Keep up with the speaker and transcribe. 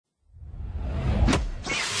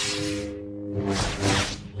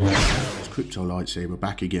Crypto Lightsaber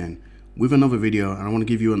back again with another video, and I want to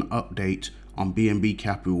give you an update on BNB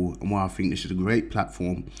Capital and why I think this is a great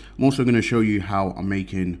platform. I'm also going to show you how I'm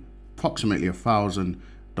making approximately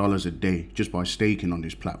 $1,000 a day just by staking on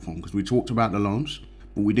this platform, because we talked about the loans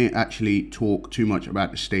but we didn't actually talk too much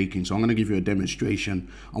about the staking. So I'm going to give you a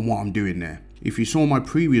demonstration on what I'm doing there. If you saw my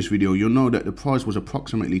previous video, you'll know that the price was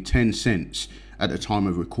approximately 10 cents at the time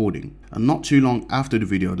of recording, and not too long after the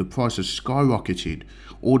video the price has skyrocketed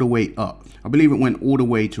all the way up. I believe it went all the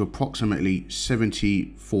way to approximately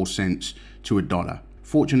 74 cents to $1.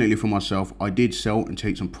 Fortunately for myself, I did sell and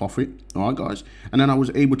take some profit, alright guys, and then I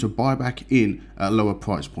was able to buy back in at a lower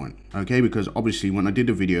price point, okay, because obviously when I did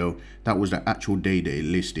the video, that was the actual day that it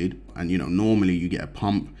listed, and you know, normally you get a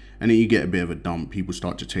pump and then you get a bit of a dump, people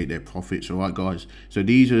start to take their profits, alright guys. So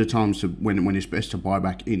these are the times when it's best to buy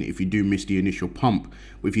back in if you do miss the initial pump.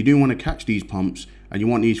 But if you do want to catch these pumps and you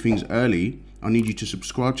want these things early, I need you to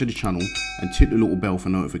subscribe to the channel and tick the little bell for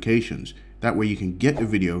notifications. That way you can get the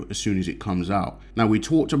video as soon as it comes out. Now, we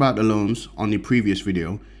talked about the loans on the previous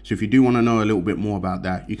video, so if you do want to know a little bit more about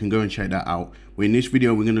that, you can go and check that out. But in this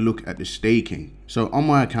video, we're going to look at the staking. So on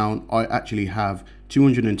my account, I actually have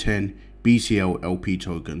 210 BCL LP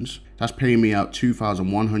tokens. That's paying me out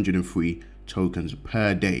 2,103 tokens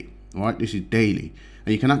per day. All right, this is daily.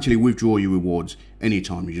 And you can actually withdraw your rewards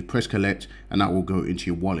anytime. You just press collect and that will go into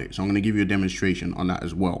your wallet. So I'm going to give you a demonstration on that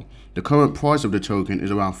as well. The current price of the token is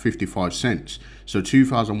around 55 cents. So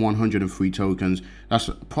 2,103 tokens, that's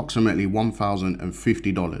approximately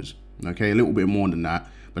 $1,050. Okay, a little bit more than that,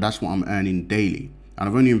 but that's what I'm earning daily. And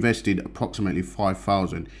I've only invested approximately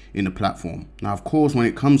 5,000 in the platform. Now, of course, when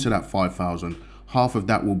it comes to that 5,000, half of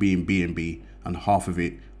that will be in BNB and half of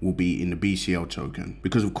it will be in the BCL token,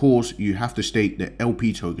 because of course you have to stake the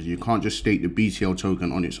LP tokens. You can't just stake the BCL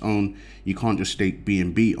token on its own. You can't just stake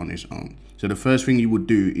BNB on its own. So the first thing you would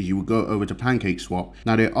do is you would go over to PancakeSwap.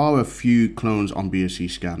 Now there are a few clones on BSC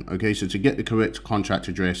Scan. Okay, so to get the correct contract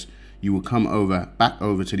address, you will come back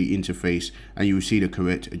over to the interface and you will see the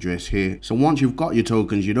correct address here. So once you've got your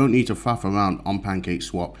tokens, you don't need to faff around on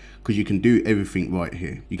PancakeSwap, because you can do everything right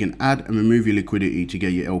here. You can add and remove your liquidity to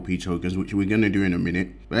get your LP tokens, which we're going to do in a minute.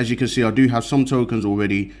 But as you can see, I do have some tokens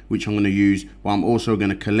already which I'm going to use, but I'm also going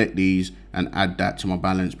to collect these and add that to my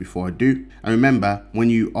balance before I do. And remember, when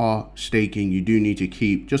you are staking, you do need to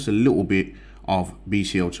keep just a little bit of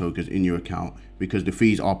BCL tokens in your account, because the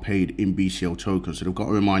fees are paid in BCL tokens. So they've got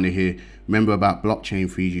a reminder here, remember about blockchain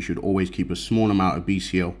fees, you should always keep a small amount of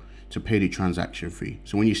BCL to pay the transaction fee.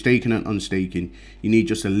 So when you're staking and unstaking, you need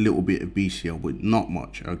just a little bit of BCL, but not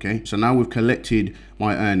much, okay? So now we've collected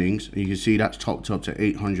my earnings, and you can see that's topped up to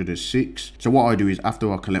 806. So what I do is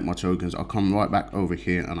after I collect my tokens, I'll come right back over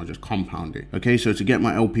here and I'll just compound it. Okay, so to get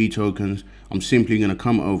my LP tokens, I'm simply gonna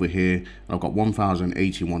come over here. I've got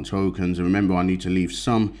 1,081 tokens, and remember I need to leave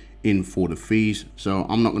some in for the fees. So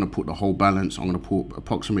I'm not going to put the whole balance. I'm going to put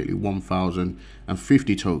approximately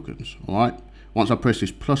 1,050 tokens. All right, once I press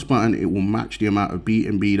this plus button, it will match the amount of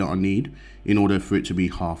BNB that I need in order for it to be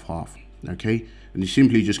half. Okay, and you're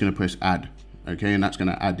simply just going to press add. Okay, and that's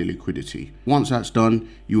going to add the liquidity. Once that's done,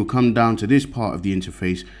 you will come down to this part of the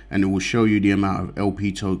interface and it will show you the amount of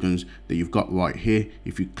LP tokens that you've got right here.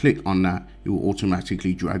 If you click on that, it will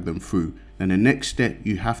automatically drag them through. And the next step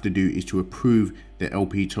you have to do is to approve the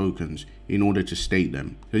LP tokens in order to stake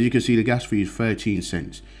them. So as you can see, the gas fee is 13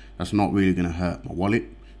 cents. That's not really going to hurt my wallet.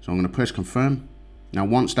 So I'm going to press confirm. Now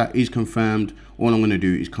once that is confirmed, all I'm going to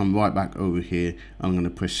do is come right back over here. I'm going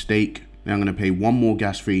to press stake. Now I'm going to pay one more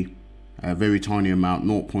gas fee, a very tiny amount,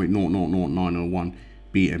 0.000901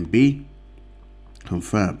 BNB.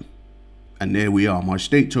 Confirm. And there we are. My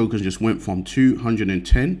stake tokens just went from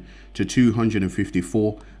 210 to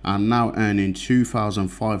 254. I'm now earning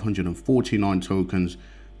 2,549 tokens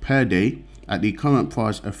per day at the current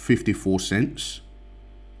price of 54 cents.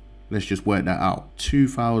 Let's just work that out.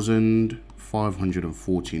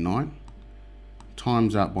 2,549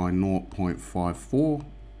 times that by 0.54.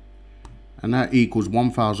 And that equals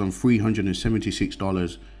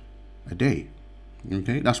 $1,376 a day.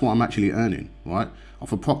 Okay, that's what I'm actually earning, right?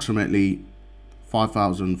 Of approximately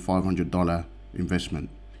 $5,500 investment.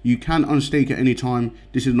 You can unstake at any time.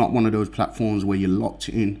 This is not one of those platforms where you're locked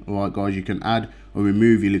in. All right, guys, you can add or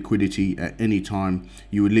remove your liquidity at any time.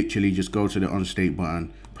 You would literally just go to the unstake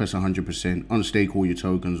button, press 100%, unstake all your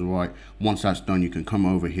tokens. All right, once that's done, you can come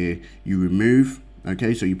over here, you remove.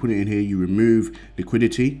 Okay, so you put it in here, you remove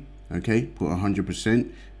liquidity. Okay, put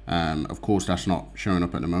 100%. Of course, that's not showing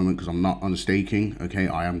up at the moment because I'm not unstaking. Okay,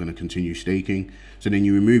 I am going to continue staking. So then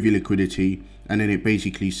you remove your liquidity and then it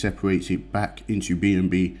basically separates it back into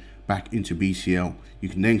BNB, back into BCL. You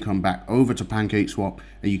can then come back over to PancakeSwap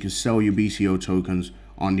and you can sell your BCL tokens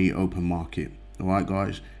on the open market. All right,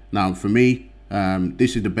 guys. Now, for me,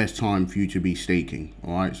 this is the best time for you to be staking.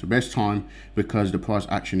 All right, it's the best time because the price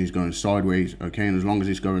action is going sideways. Okay, and as long as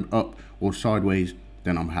it's going up or sideways,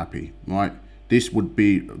 then I'm happy. Right, this would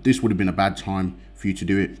have been a bad time for you to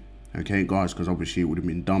do it. Okay, guys, because obviously it would have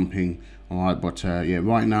been dumping. All right, but yeah,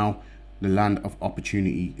 right now the land of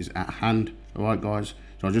opportunity is at hand. All right, guys.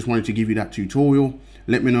 So I just wanted to give you that tutorial.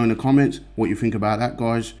 Let me know in the comments what you think about that,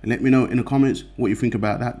 guys. Let me know in the comments what you think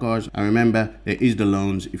about that, guys. And remember, there is the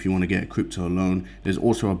loans if you want to get a crypto loan. There's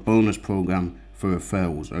also a bonus program for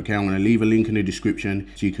referrals. Okay, I'm going to leave a link in the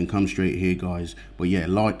description so you can come straight here, guys. But yeah,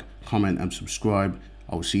 like, comment, and subscribe.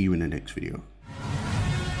 I'll see you in the next video.